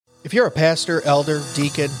If you're a pastor, elder,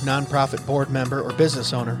 deacon, nonprofit board member, or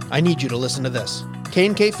business owner, I need you to listen to this.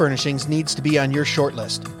 K&K Furnishings needs to be on your short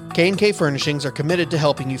list. K&K Furnishings are committed to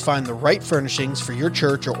helping you find the right furnishings for your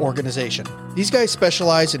church or organization. These guys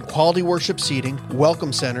specialize in quality worship seating,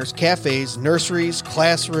 welcome centers, cafes, nurseries,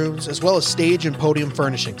 classrooms, as well as stage and podium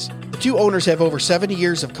furnishings. The two owners have over 70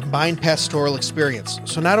 years of combined pastoral experience,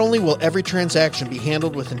 so not only will every transaction be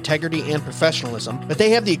handled with integrity and professionalism, but they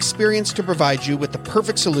have the experience to provide you with the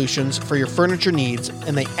perfect solutions for your furniture needs,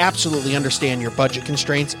 and they absolutely understand your budget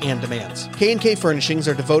constraints and demands. K&K Furnishings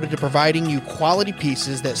are devoted to providing you quality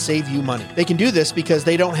pieces that save you money. They can do this because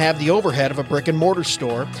they don't have the overhead of a brick and mortar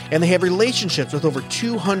store, and they have relationships with over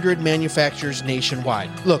 200 manufacturers nationwide.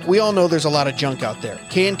 Look, we all know there's a lot of junk out there.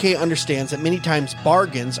 K&K understands that many times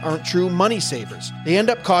bargains aren't true money savers. They end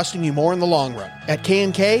up costing you more in the long run. At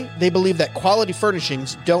K&K, they believe that quality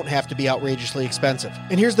furnishings don't have to be outrageously expensive.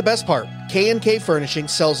 And here's the best part. K&K Furnishing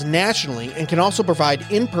sells nationally and can also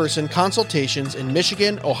provide in-person consultations in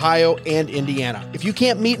Michigan, Ohio, and Indiana. If you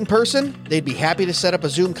can't meet in person, they'd be happy to set up a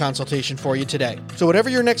Zoom consultation for you today. So whatever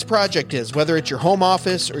your next project is, whether it's your home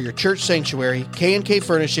office or your church sanctuary, K&K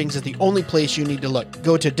Furnishings is the only place you need to look.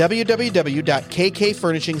 Go to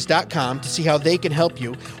www.kkfurnishings.com to see how they can help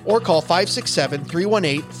you, or call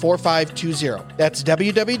 567-318-4520. That's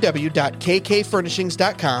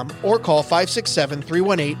www.kkfurnishings.com, or call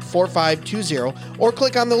 567-318-4520, or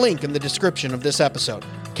click on the link in the description of this episode.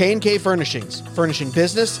 K&K Furnishings, furnishing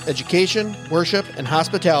business, education, worship, and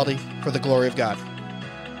hospitality for the glory of God.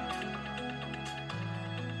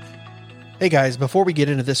 Hey guys, before we get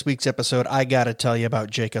into this week's episode, I gotta tell you about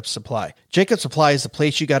Jacobs Supply. Jacobs Supply is the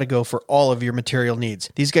place you gotta go for all of your material needs.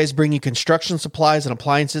 These guys bring you construction supplies and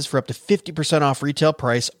appliances for up to 50% off retail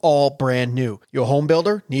price, all brand new. You a home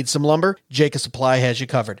builder? Need some lumber? Jacobs Supply has you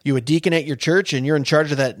covered. You a deacon at your church and you're in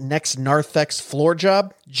charge of that next Narthex floor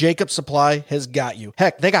job? Jacobs Supply has got you.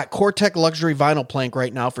 Heck, they got Cortec luxury vinyl plank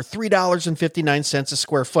right now for $3.59 a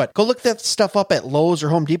square foot. Go look that stuff up at Lowe's or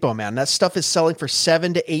Home Depot, man. That stuff is selling for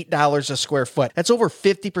 $7 to $8 a square foot. That's over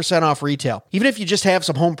 50% off retail. Even if you just have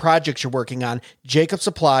some home projects you're working on, Jacobs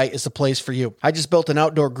Supply is the place for you. I just built an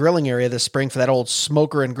outdoor grilling area this spring for that old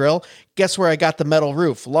smoker and grill. Guess where I got the metal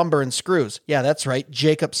roof, lumber, and screws? Yeah, that's right,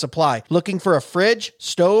 Jacobs Supply. Looking for a fridge,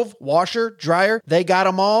 stove, washer, dryer? They got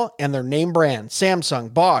them all, and they're name brand.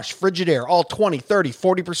 Samsung, Bosch, Frigidaire, all 20, 30,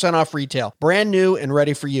 40% off retail. Brand new and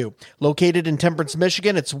ready for you. Located in Temperance,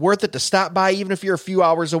 Michigan, it's worth it to stop by even if you're a few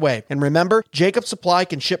hours away. And remember, Jacobs Supply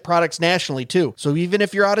can ship products nationally too, so even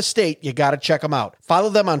if you're out of state, you gotta check them out. Follow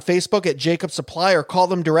them on Facebook at Jacobs Supply or call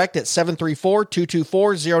them direct at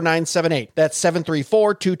 734-224-0978. That's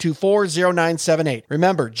 734-224-0978.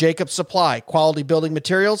 Remember, Jacobs Supply, quality building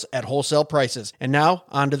materials at wholesale prices. And now,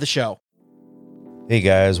 on to the show. Hey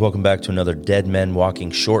guys, welcome back to another Dead Men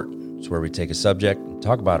Walking Short. It's where we take a subject and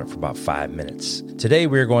talk about it for about 5 minutes. Today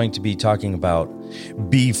we're going to be talking about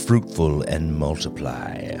be fruitful and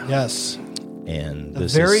multiply. Yes. And the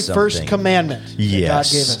this very is something, first commandment that God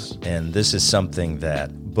gave us. And this is something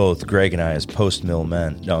that both Greg and I as post-mill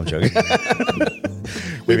men, no, I'm joking.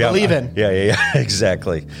 We believe in. Yeah,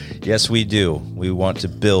 exactly. Yes, we do. We want to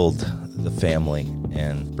build the family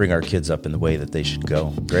and bring our kids up in the way that they should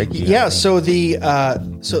go. Greg? So the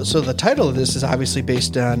title of this is obviously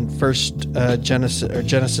based on Genesis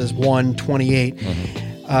 1:28. Mm-hmm.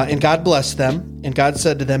 And God blessed them, and God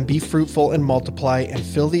said to them, "Be fruitful and multiply, and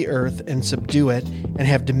fill the earth and subdue it, and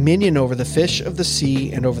have dominion over the fish of the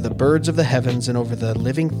sea, and over the birds of the heavens, and over the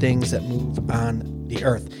living things that move on the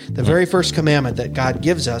earth." The very first commandment that God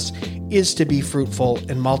gives us is to be fruitful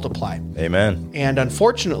and multiply. Amen. And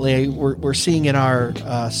unfortunately, we're seeing in our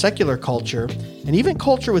secular culture, and even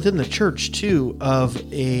culture within the church too, of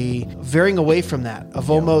a veering away from that, of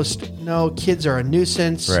almost, no, kids are a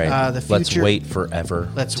nunuisance. Right. The future. Let's wait forever.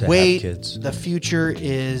 Let's wait. Have kids. The future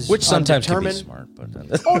is which sometimes can be undetermined. smart,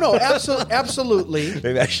 but Oh no, absolutely.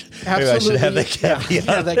 maybe I should have that caveat.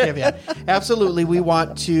 Yeah, that caveat. Absolutely, we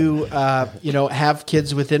want to have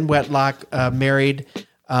kids within wedlock, married.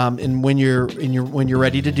 And when you're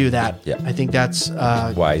ready to do that, I think that's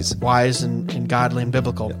wise and godly and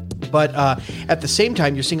biblical. Yeah. But at the same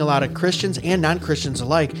time, you're seeing a lot of Christians and non-Christians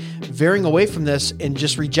alike veering away from this and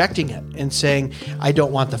just rejecting it and saying, "I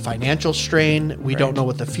don't want the financial strain. We don't know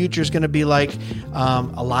what the future is going to be like."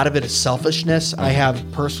 A lot of it is selfishness. I have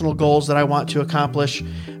personal goals that I want to accomplish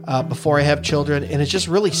before I have children, and it's just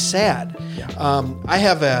really sad. Yeah. I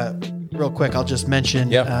have real quick, I'll just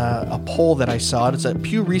mention a poll that I saw. It's a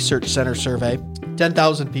Pew Research Center survey,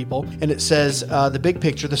 10,000 people, and it says the big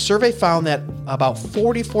picture. The survey found that about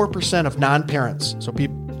 44% of non-parents, so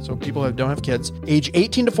so people who don't have kids, age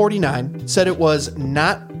 18 to 49, said it was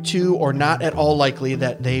not at all likely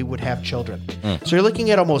that they would have children. So you're looking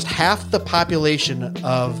at almost half the population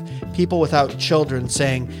of people without children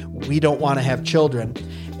saying, we don't want to have children.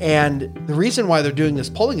 And the reason why they're doing this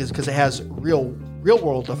polling is because it has real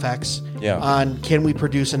world effects on can we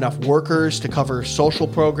produce enough workers to cover social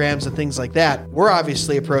programs and things like that. We're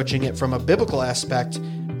obviously approaching it from a biblical aspect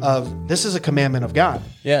of this is a commandment of God.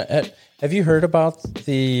 Yeah. Have you heard about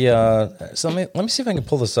the, so let me see if I can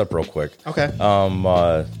pull this up real quick. Okay.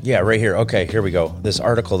 Yeah, right here. Okay, here we go. This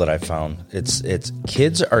article that I found, it's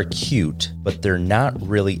kids are cute, but they're not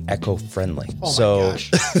really eco-friendly. Oh my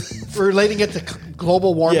gosh. Relating it to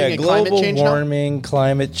global warming and climate change global warming,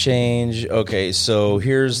 climate change. Okay, so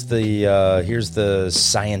here's the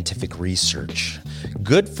scientific research.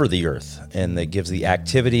 Good for the earth, and that gives the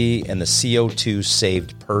activity and the CO2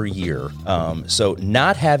 saved per year. So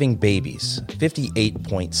not having babies,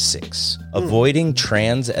 58.6. Avoiding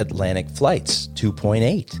transatlantic flights,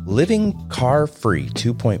 2.8. Living car-free,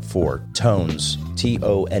 2.4. Tones,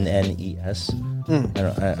 Tonnes.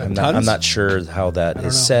 I'm not sure how that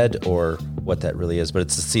is said or what that really is, but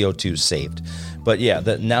it's the CO2 saved. But yeah,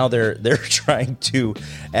 now they're trying to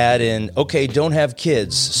add in, okay, don't have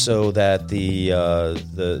kids so that the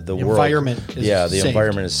world, environment is the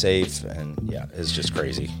environment is safe, and it's just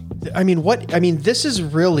crazy. This is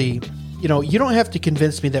really, you don't have to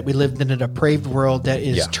convince me that we lived in a depraved world that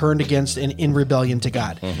is turned against and in rebellion to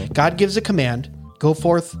God. Mm-hmm. God gives a command, go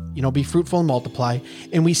forth, be fruitful and multiply.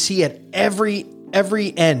 And we see at every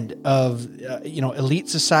end of, elite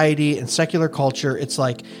society and secular culture, it's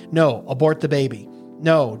like, no, abort the baby.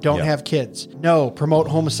 No, don't have kids. No, promote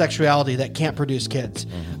homosexuality that can't produce kids.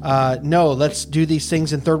 Mm-hmm. No, let's do these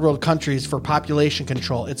things in third world countries for population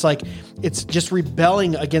control. It's like, it's just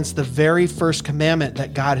rebelling against the very first commandment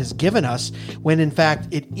that God has given us, when in fact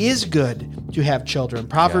it is good to have children.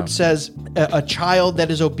 Proverbs says a child that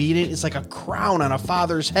is obedient is like a crown on a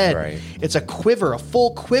father's head. Right. It's a quiver, a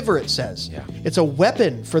full quiver, it says. Yeah. It's a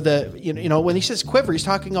weapon for the, when he says quiver, he's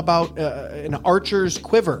talking about an archer's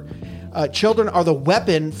quiver. Children are the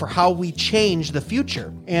weapon for how we change the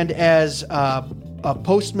future. And as a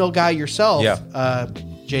post-mill guy yourself,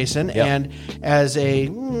 Jason, and as a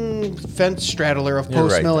fence straddler of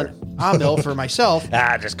post-mill and a-mill for myself.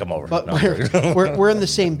 Just come over. But we're in the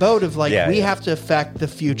same boat of we have to affect the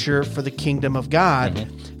future for the kingdom of God,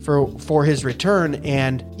 for his return.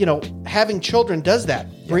 And, having children does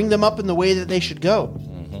that. Bring them up in the way that they should go.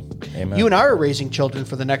 Amen. You and I are raising children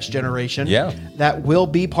for the next generation that will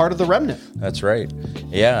be part of the remnant. That's right.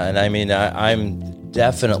 Yeah, and I'm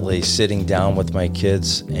definitely sitting down with my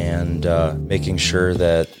kids and making sure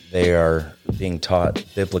that they are being taught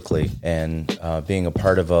biblically and being a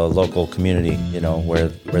part of a local community, where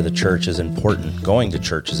the church is important. Going to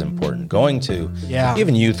church is important. Going to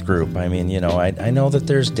even youth group. I know that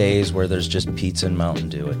there's days where there's just pizza and Mountain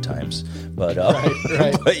Dew at times, but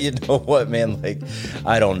but you know what, man?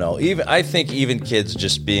 I don't know. I think even kids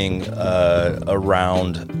just being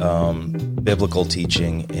around biblical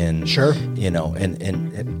teaching and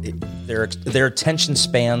and their attention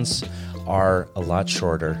spans are a lot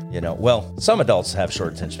shorter, Well, some adults have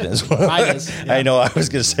short attention spans. I know. I was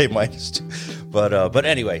going to say minus too, but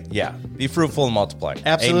anyway, be fruitful and multiply.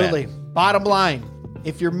 Absolutely. Amen. Bottom line: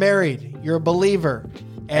 if you're married, you're a believer.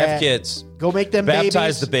 Have kids. Go make them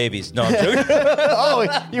baptize the babies. No, I'm joking.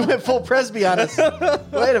 Oh, you went full Presby on us.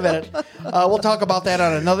 Wait a minute. We'll talk about that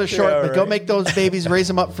on another short. But go make those babies, raise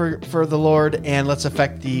them up for the Lord, and let's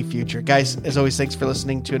affect the future. Guys, as always, thanks for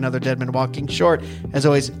listening to another Dead Men Walking Short. As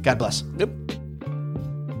always, God bless. Yep.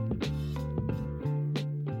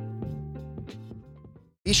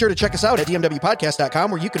 Be sure to check us out at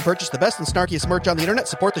dmwpodcast.com, where you can purchase the best and snarkiest merch on the internet,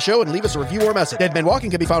 support the show, and leave us a review or message. Dead Men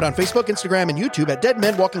Walking can be found on Facebook, Instagram, and YouTube at Dead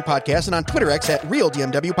Men Walking Podcast, and on Twitter X at Real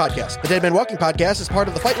DMW Podcast. The Dead Men Walking Podcast is part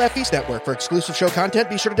of the Fight Laugh Feast Network. For exclusive show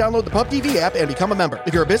content, be sure to download the Pub TV app and become a member.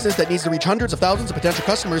 If you're a business that needs to reach hundreds of thousands of potential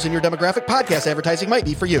customers in your demographic, podcast advertising might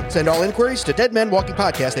be for you. Send all inquiries to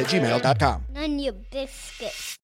deadmenwalkingpodcast@gmail.com. None your biscuits.